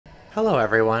Hello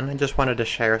everyone, I just wanted to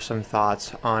share some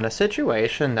thoughts on a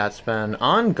situation that's been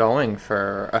ongoing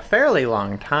for a fairly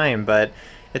long time, but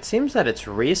it seems that it's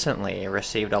recently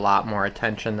received a lot more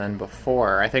attention than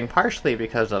before. I think partially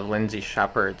because of Lindsay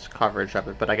Shepard's coverage of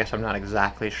it, but I guess I'm not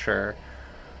exactly sure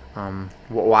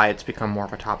why it's become more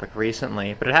of a topic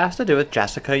recently. But it has to do with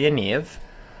Jessica Yaniv.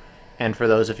 And for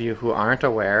those of you who aren't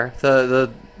aware,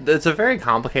 it's a very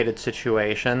complicated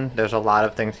situation. There's a lot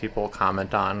of things people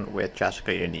comment on with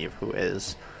Jessica Yaniv, who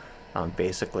is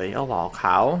basically a lol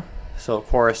cow. So, of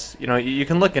course, you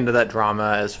can look into that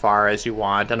drama as far as you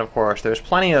want. And, of course, there's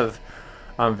plenty of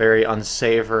very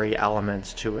unsavory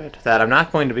elements to it that I'm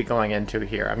not going to be going into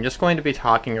here. I'm just going to be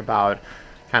talking about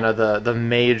kind of the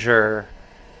major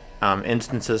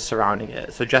instances surrounding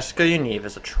it. So Jessica Yaniv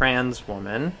is a trans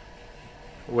woman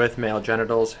with male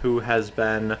genitals who has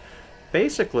been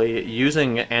basically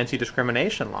using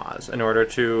anti-discrimination laws in order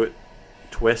to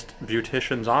twist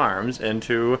beauticians' arms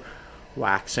into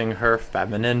waxing her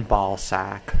feminine ball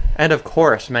sack. And of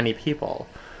course, many people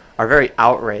are very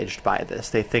outraged by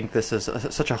this. They think this is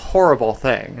such a horrible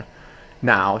thing.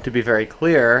 Now, to be very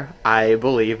clear, I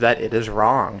believe that it is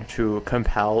wrong to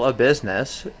compel a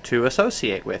business to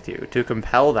associate with you, to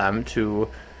compel them to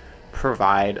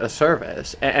provide a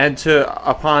service, and to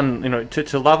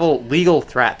level legal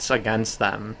threats against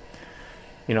them.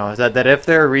 That if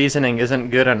their reasoning isn't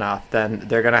good enough, then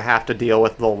they're going to have to deal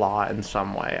with the law in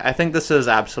some way. I think this is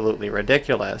absolutely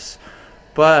ridiculous.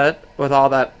 But with all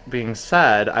that being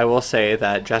said, I will say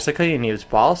that Jessica Yaniv's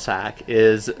ball sack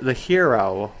is the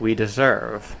hero we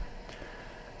deserve.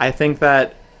 I think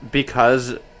that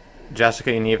because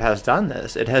Jessica Yaniv has done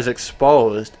this, it has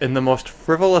exposed in the most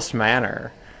frivolous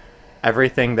manner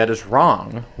everything that is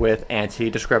wrong with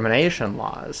anti-discrimination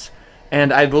laws.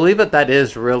 And I believe that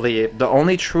is really the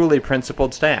only truly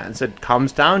principled stance. It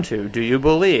comes down to, do you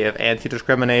believe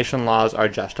anti-discrimination laws are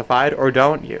justified or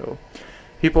don't you?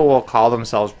 People will call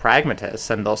themselves pragmatists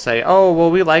and they'll say, oh,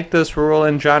 well, we like this rule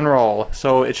in general,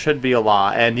 so it should be a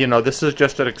law. And, this is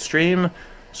just an extreme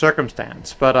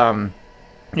circumstance. But,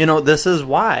 this is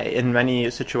why, in many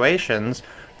situations,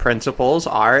 principles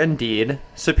are indeed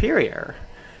superior.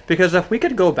 Because if we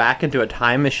could go back into a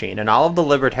time machine and all of the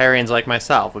libertarians like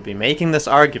myself would be making this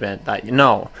argument that,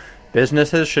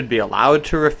 businesses should be allowed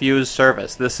to refuse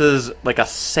service. This is like a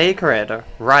sacred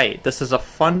right. This is a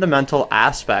fundamental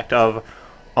aspect of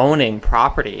owning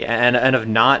property and of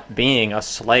not being a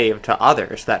slave to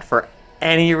others, that for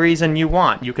any reason you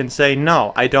want, you can say,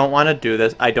 no, I don't want to do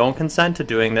this. I don't consent to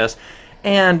doing this.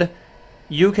 And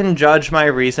you can judge my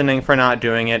reasoning for not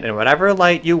doing it in whatever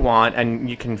light you want, and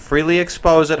you can freely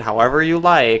expose it however you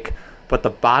like, but the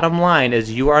bottom line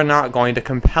is you are not going to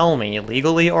compel me,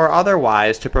 legally or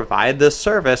otherwise, to provide this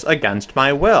service against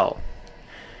my will.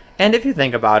 And if you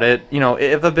think about it,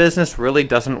 if a business really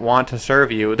doesn't want to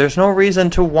serve you, there's no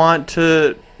reason to want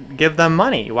to give them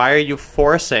money. Why are you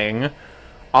forcing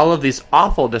all of these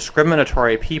awful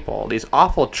discriminatory people, these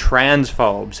awful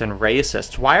transphobes and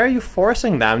racists, why are you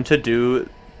forcing them to do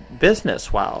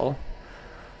business well?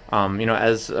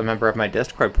 As a member of my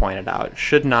Discord pointed out,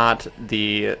 should not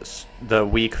the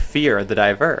weak fear the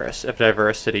diverse, if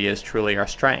diversity is truly our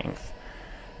strength?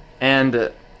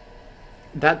 And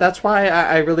that's why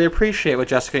I really appreciate what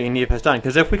Jessica Yaniv has done,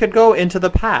 because if we could go into the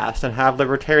past and have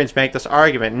libertarians make this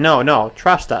argument, no,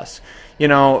 trust us,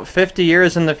 50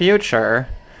 years in the future,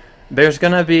 there's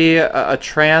going to be a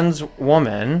trans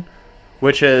woman,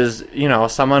 which is,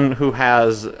 someone who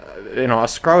has, a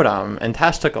scrotum and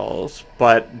testicles,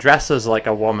 but dresses like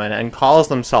a woman and calls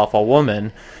themselves a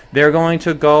woman. They're going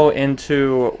to go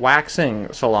into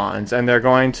waxing salons, and they're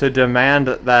going to demand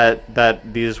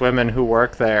that these women who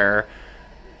work there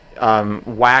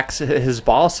wax his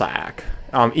ball sack,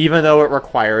 even though it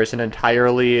requires an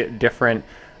entirely different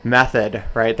method,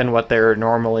 right, than what they're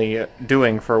normally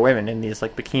doing for women in these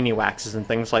bikini waxes and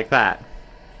things like that.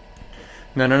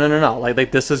 No.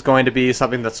 Like this is going to be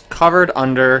something that's covered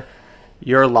under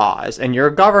your laws, and your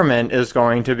government is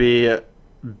going to be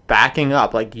backing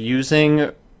up,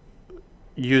 using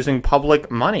public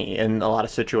money in a lot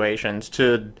of situations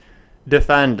to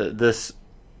defend this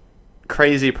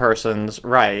crazy person's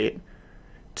right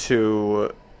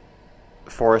to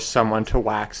force someone to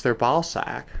wax their ball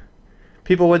sack.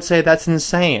 People would say that's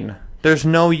insane. There's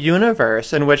no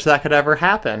universe in which that could ever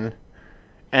happen.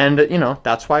 And,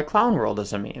 that's why Clown World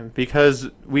is a meme. Because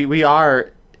we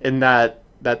are in that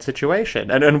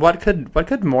situation. And what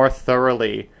could more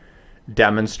thoroughly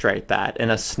demonstrate that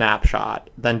in a snapshot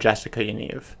than Jessica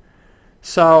Yaniv?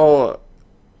 So,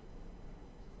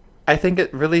 I think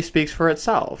it really speaks for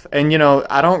itself. And,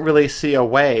 I don't really see a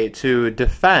way to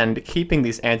defend keeping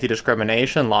these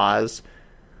anti-discrimination laws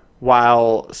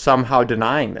while somehow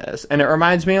denying this. And it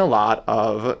reminds me a lot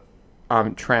of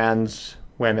trans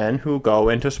women who go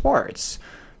into sports,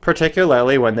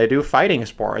 particularly when they do fighting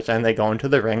sports and they go into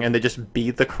the ring and they just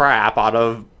beat the crap out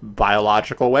of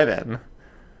biological women.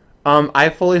 I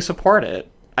fully support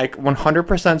it. I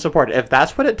 100% support it. If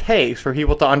that's what it takes for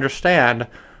people to understand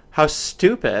how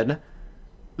stupid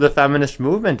the feminist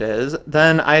movement is,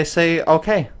 then I say,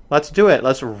 okay, let's do it.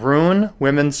 Let's ruin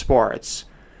women's sports.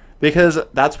 Because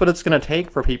that's what it's going to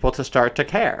take for people to start to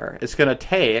care. It's going to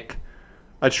take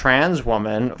a trans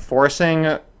woman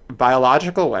forcing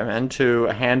biological women to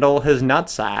handle his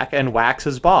nutsack and wax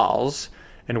his balls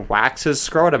and wax his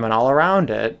scrotum and all around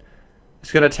it.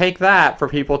 It's going to take that for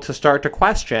people to start to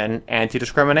question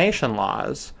anti-discrimination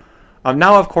laws.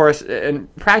 Now, of course,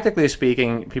 and practically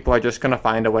speaking, people are just going to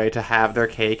find a way to have their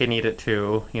cake and eat it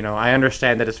too. I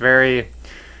understand that it's very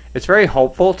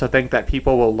hopeful to think that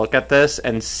people will look at this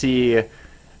and see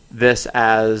this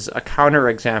as a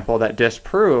counterexample that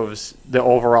disproves the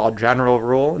overall general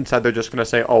rule. Instead, they're just going to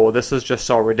say, oh, well, this is just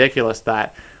so ridiculous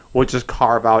that we'll just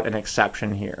carve out an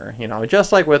exception here.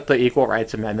 Just like with the Equal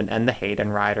Rights Amendment and the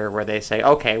Hayden Rider, where they say,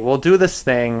 okay, we'll do this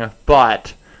thing,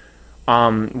 but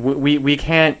we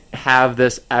can't have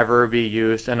this ever be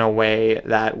used in a way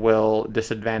that will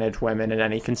disadvantage women in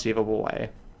any conceivable way.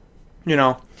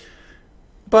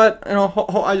 But,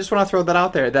 I just want to throw that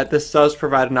out there, that this does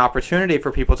provide an opportunity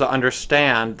for people to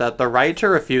understand that the right to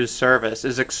refuse service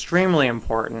is extremely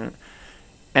important,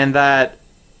 and that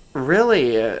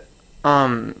really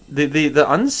the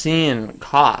unseen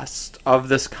costs of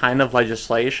this kind of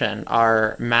legislation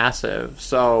are massive.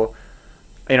 So,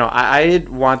 I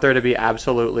want there to be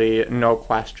absolutely no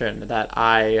question that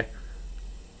I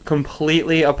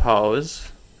completely oppose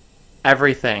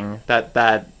everything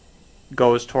that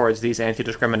goes towards these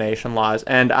anti-discrimination laws,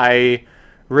 and I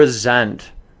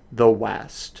resent the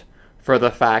West for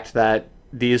the fact that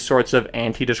these sorts of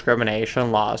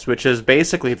anti-discrimination laws, which is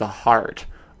basically the heart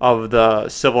of the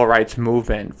civil rights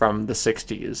movement from the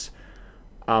 60s,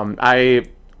 I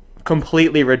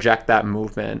completely reject that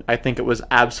movement. I think it was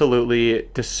absolutely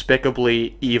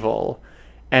despicably evil,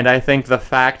 and I think the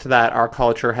fact that our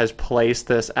culture has placed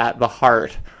this at the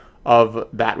heart of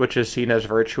that which is seen as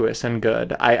virtuous and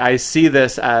good, I see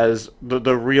this as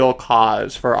the real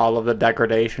cause for all of the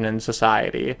degradation in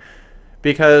society.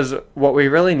 Because what we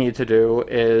really need to do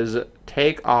is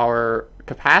take our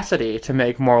capacity to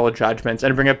make moral judgments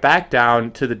and bring it back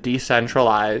down to the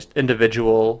decentralized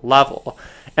individual level.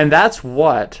 And that's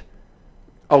what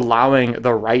allowing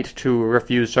the right to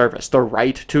refuse service, the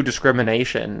right to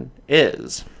discrimination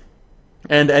is.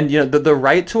 And the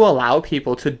right to allow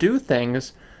people to do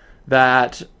things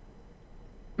that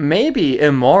may be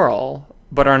immoral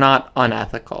but are not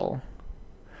unethical.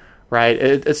 Right?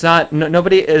 It's not,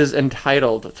 nobody is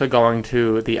entitled to going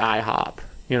to the IHOP,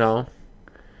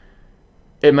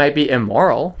 It might be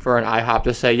immoral for an IHOP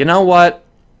to say, you know what,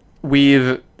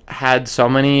 we've had so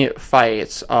many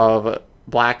fights of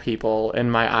black people in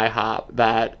my IHOP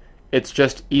that it's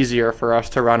just easier for us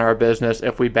to run our business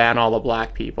if we ban all the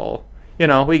black people.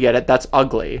 We get it, that's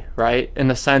ugly, right? In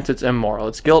a sense, it's immoral.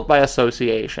 It's guilt by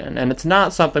association, and it's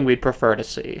not something we'd prefer to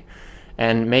see.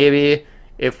 And maybe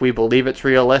if we believe it's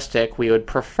realistic, we would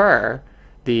prefer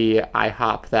the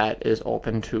IHOP that is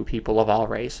open to people of all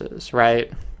races,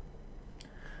 right?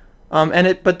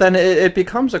 But then it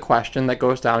becomes a question that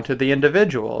goes down to the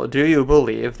individual. Do you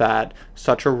believe that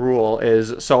such a rule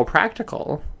is so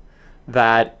practical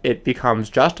that it becomes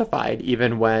justified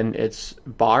even when it's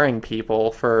barring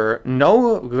people for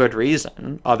no good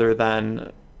reason other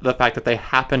than the fact that they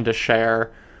happen to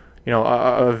share,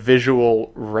 a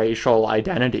visual racial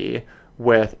identity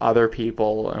with other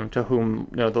people to whom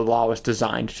the law was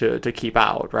designed to keep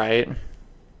out, right?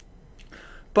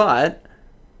 But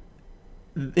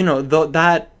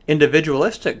that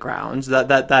individualistic grounds,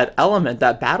 that element,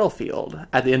 that battlefield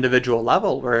at the individual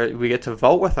level where we get to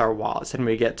vote with our wallets and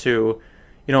we get to,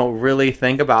 really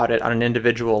think about it on an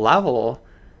individual level,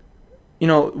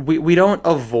 we don't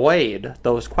avoid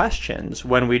those questions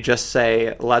when we just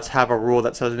say, let's have a rule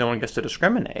that says no one gets to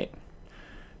discriminate.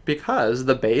 Because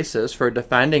the basis for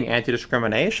defending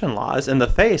anti-discrimination laws in the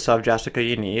face of Jessica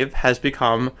Yaniv has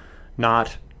become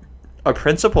not a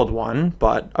principled one,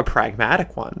 but a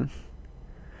pragmatic one.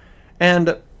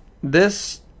 And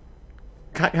this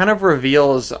kind of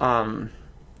reveals a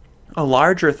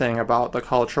larger thing about the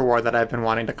culture war that I've been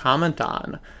wanting to comment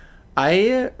on.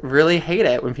 I really hate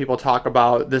it when people talk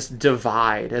about this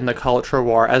divide in the culture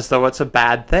war as though it's a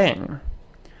bad thing.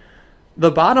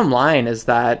 the bottom line is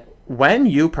that when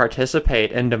you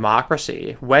participate in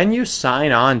democracy, when you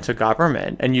sign on to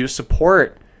government and you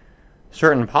support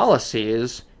certain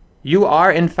policies, you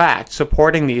are in fact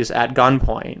supporting these at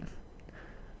gunpoint.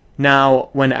 Now,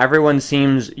 when everyone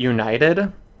seems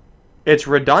united, it's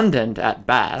redundant at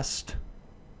best.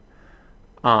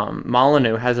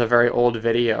 Molyneux has a very old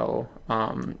video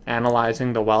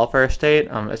analyzing the welfare state.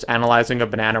 It's analyzing a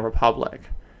banana republic.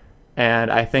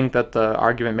 And I think that the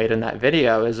argument made in that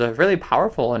video is a really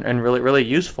powerful and really, really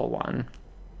useful one.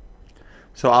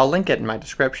 So I'll link it in my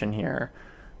description here.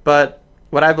 But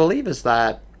what I believe is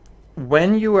that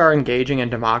when you are engaging in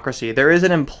democracy, there is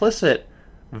an implicit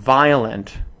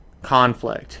violent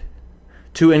conflict.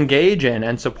 To engage in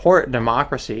and support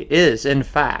democracy is, in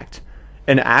fact,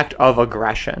 an act of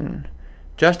aggression.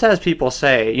 Just as people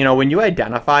say, you know, when you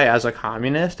identify as a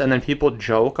communist and then people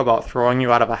joke about throwing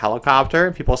you out of a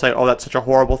helicopter, people say, oh, that's such a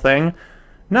horrible thing.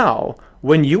 No,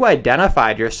 when you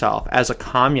identified yourself as a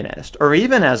communist or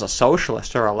even as a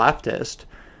socialist or a leftist,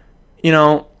 you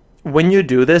know, when you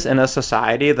do this in a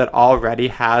society that already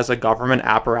has a government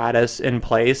apparatus in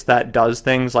place that does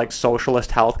things like socialist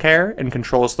healthcare and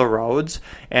controls the roads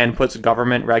and puts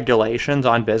government regulations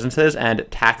on businesses and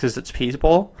taxes its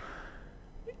people,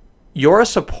 your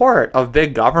support of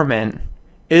big government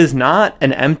is not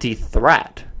an empty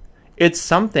threat. It's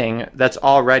something that's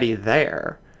already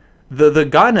there. The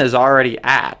gun is already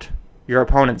at your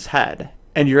opponent's head,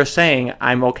 and you're saying,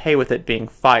 I'm okay with it being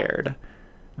fired.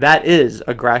 That is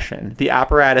aggression. The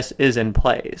apparatus is in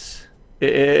place.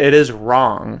 It is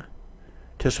wrong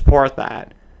to support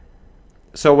that.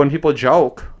 So when people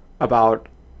joke about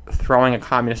throwing a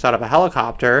communist out of a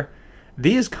helicopter,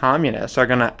 these communists are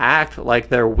going to act like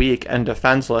they're weak and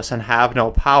defenseless and have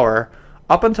no power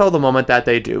up until the moment that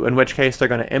they do, in which case they're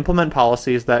going to implement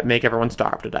policies that make everyone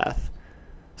starve to death.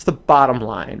 It's the bottom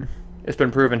line. It's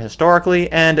been proven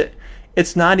historically, and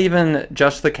it's not even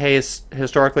just the case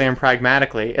historically and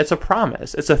pragmatically. It's a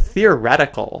promise. It's a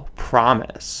theoretical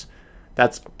promise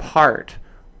that's part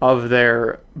of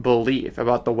their belief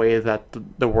about the way that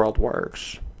the world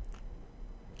works.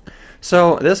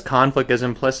 So this conflict is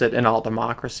implicit in all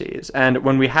democracies, and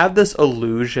when we have this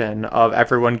illusion of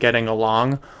everyone getting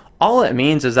along, all it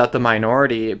means is that the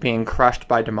minority being crushed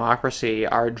by democracy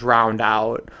are drowned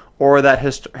out, or that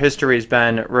history's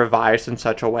been revised in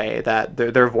such a way that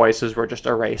their voices were just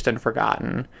erased and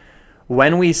forgotten.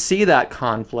 When we see that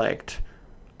conflict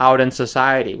out in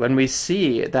society, when we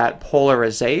see that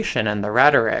polarization in the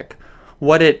rhetoric,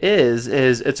 what it is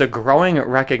it's a growing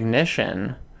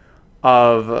recognition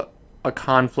of a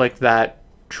conflict that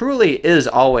truly is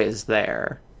always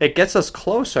there. It gets us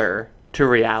closer to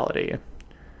reality.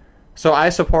 So I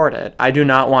support it. I do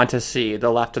not want to see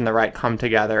the left and the right come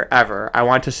together ever. I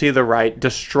want to see the right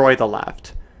destroy the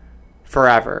left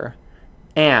forever.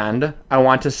 And I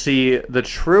want to see the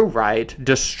true right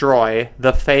destroy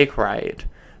the fake right.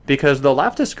 Because the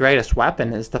leftist greatest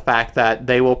weapon is the fact that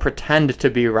they will pretend to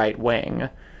be right-wing.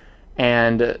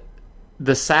 And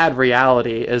the sad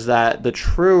reality is that the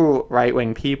true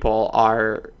right-wing people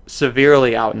are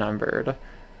severely outnumbered.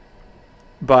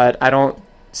 But I don't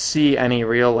see any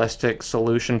realistic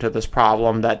solution to this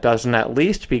problem that doesn't at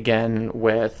least begin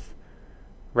with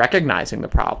recognizing the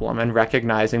problem and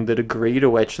recognizing the degree to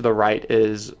which the right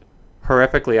is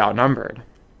horrifically outnumbered.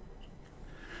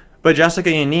 But Jessica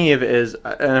Yaniv is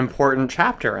an important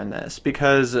chapter in this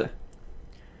because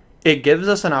it gives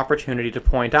us an opportunity to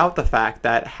point out the fact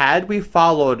that had we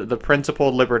followed the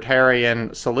principled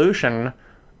libertarian solution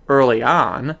early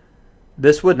on,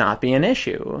 this would not be an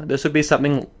issue. This would be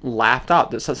something laughed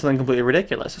out. This is something completely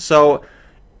ridiculous. So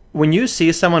when you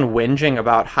see someone whinging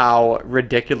about how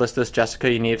ridiculous this Jessica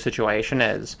Yaniv situation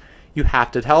is, you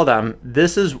have to tell them,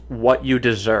 this is what you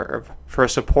deserve for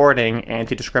supporting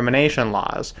anti-discrimination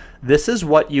laws. This is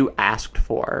what you asked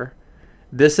for.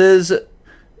 This is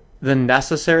the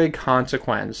necessary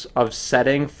consequence of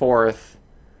setting forth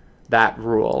that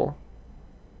rule.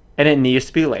 And it needs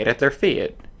to be laid at their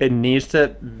feet. It needs to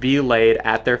be laid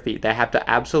at their feet. They have to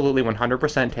absolutely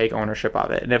 100% take ownership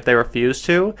of it. And if they refuse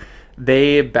to,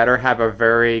 they better have a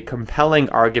very compelling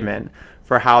argument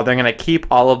for how they're going to keep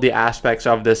all of the aspects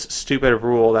of this stupid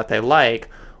rule that they like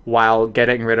while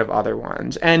getting rid of other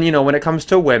ones. And, you know, when it comes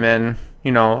to women,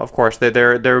 you know, of course,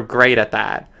 they're great at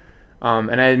that.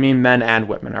 And I mean men and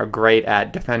women are great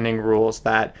at defending rules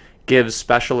that give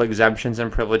special exemptions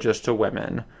and privileges to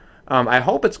women. I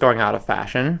hope it's going out of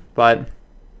fashion, but,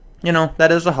 you know,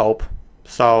 that is a hope.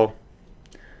 So,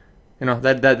 you know,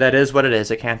 that is what it is.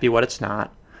 It can't be what it's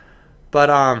not.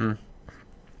 But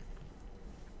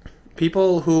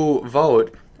people who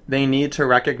vote They need to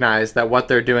recognize that what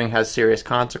they're doing has serious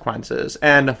consequences.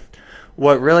 And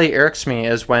what really irks me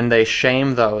is when they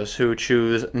shame those who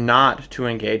choose not to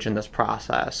engage in this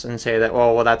process and say that,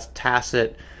 well, that's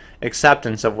tacit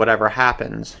acceptance of whatever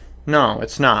happens. No,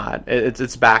 it's not.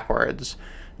 It's backwards.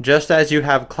 Just as you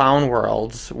have clown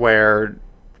worlds where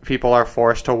people are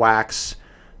forced to wax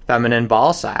feminine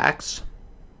ball sacks,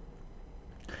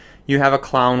 you have a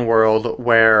clown world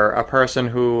where a person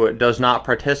who does not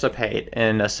participate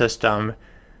in a system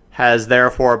has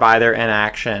therefore, by their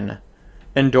inaction,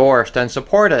 endorsed and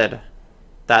supported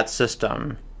that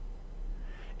system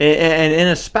in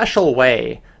a special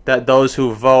way that those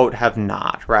who vote have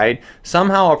not, right?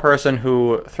 Somehow a person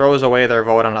who throws away their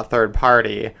vote on a third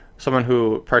party, someone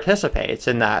who participates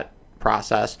in that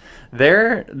process,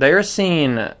 they're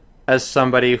seen as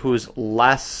somebody who's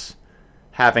less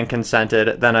having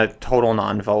consented than a total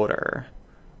non-voter,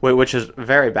 which is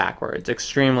very backwards,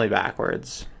 extremely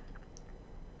backwards.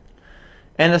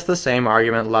 And it's the same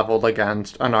argument leveled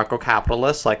against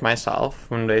anarcho-capitalists like myself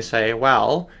when they say,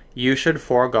 well, you should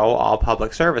forego all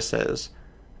public services.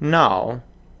 No.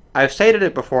 I've stated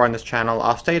it before on this channel.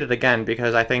 I'll state it again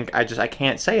because I think I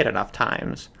can't say it enough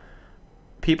times.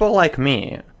 People like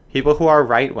me, people who are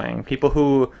right-wing, people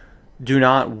who do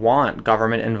not want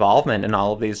government involvement in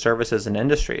all of these services and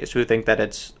industries, who think that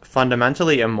it's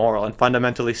fundamentally immoral and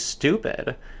fundamentally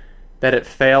stupid, that it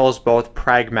fails both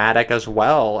pragmatic as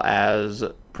well as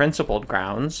principled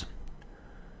grounds.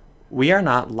 We are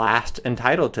not last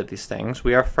entitled to these things.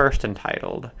 We are first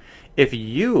entitled. If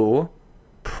you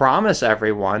promise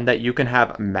everyone that you can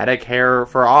have Medicare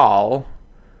for all,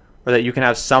 or that you can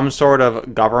have some sort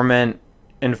of government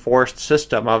enforced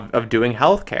system of doing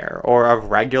healthcare or of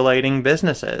regulating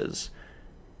businesses,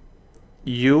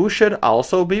 you should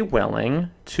also be willing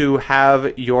to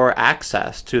have your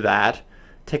access to that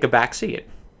take a back seat.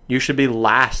 You should be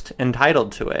last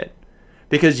entitled to it.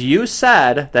 Because you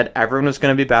said that everyone was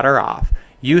going to be better off.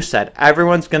 You said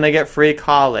everyone's going to get free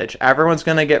college. Everyone's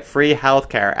going to get free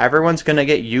healthcare. Everyone's going to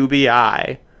get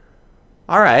UBI.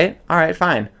 All right,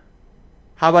 fine.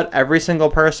 How about every single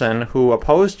person who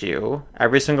opposed you,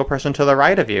 every single person to the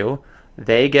right of you,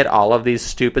 they get all of these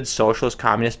stupid socialist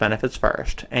communist benefits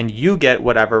first, and you get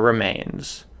whatever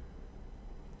remains.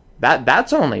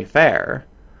 That's only fair.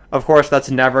 Of course,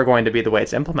 that's never going to be the way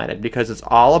it's implemented because it's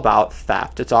all about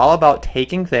theft. It's all about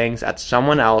taking things at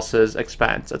someone else's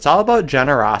expense. It's all about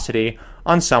generosity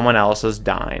on someone else's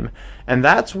dime. And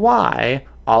that's why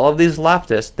all of these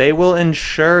leftists, they will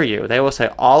ensure you. They will say,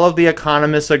 all of the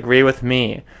economists agree with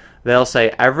me. They'll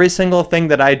say, every single thing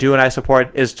that I do and I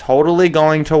support is totally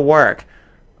going to work.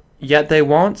 Yet they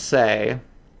won't say,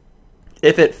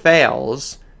 if it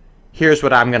fails, here's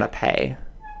what I'm going to pay.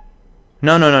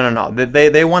 No.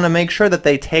 They want to make sure that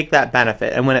they take that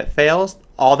benefit. And when it fails,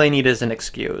 all they need is an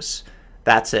excuse.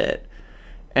 That's it.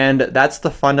 And that's the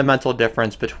fundamental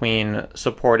difference between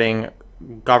supporting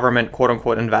government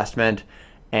quote-unquote investment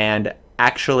and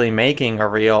actually making a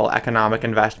real economic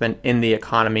investment in the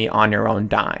economy on your own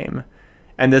dime.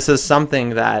 And this is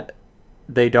something that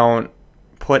they don't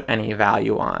put any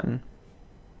value on.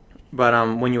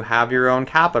 But when you have your own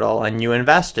capital and you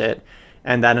invest it,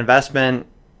 and that investment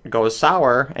goes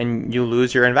sour and you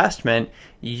lose your investment,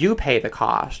 you pay the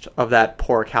cost of that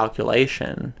poor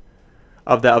calculation,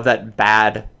 of that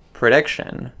bad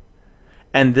prediction.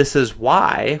 And this is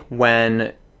why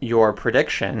when your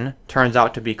prediction turns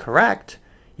out to be correct,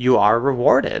 you are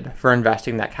rewarded for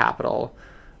investing that capital.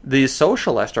 The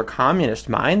socialist or communist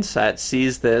mindset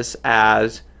sees this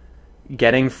as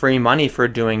getting free money for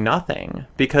doing nothing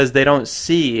because they don't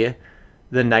see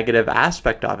the negative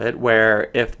aspect of it,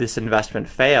 where if this investment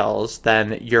fails,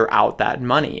 then you're out that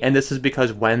money. And this is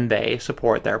because when they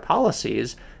support their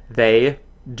policies, they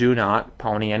do not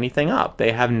pony anything up.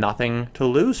 They have nothing to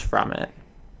lose from it.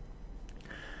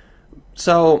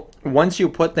 So once you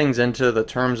put things into the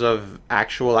terms of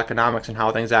actual economics and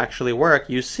how things actually work,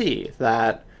 you see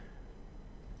that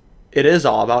it is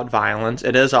all about violence.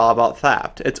 It is all about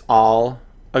theft. It's all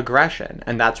aggression.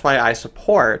 And that's why I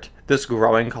support this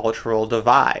growing cultural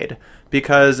divide,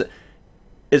 because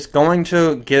it's going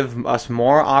to give us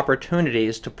more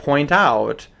opportunities to point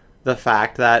out the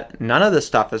fact that none of this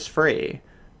stuff is free.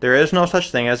 There is no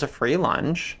such thing as a free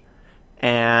lunch,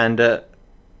 and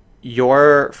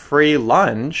your free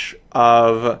lunch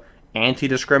of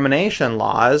anti-discrimination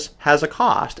laws has a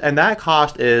cost, and that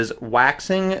cost is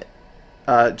waxing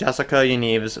Jessica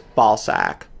Yaniv's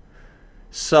ballsack.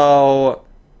 So,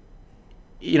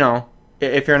 you know,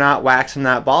 if you're not waxing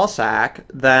that ballsack,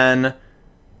 then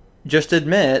just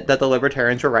admit that the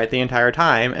libertarians were right the entire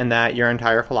time and that your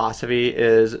entire philosophy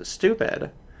is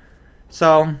stupid.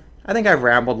 So I think I've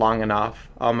rambled long enough.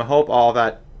 I hope all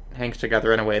that hangs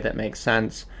together in a way that makes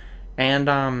sense. And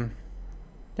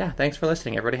yeah, thanks for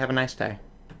listening. Everybody have a nice day.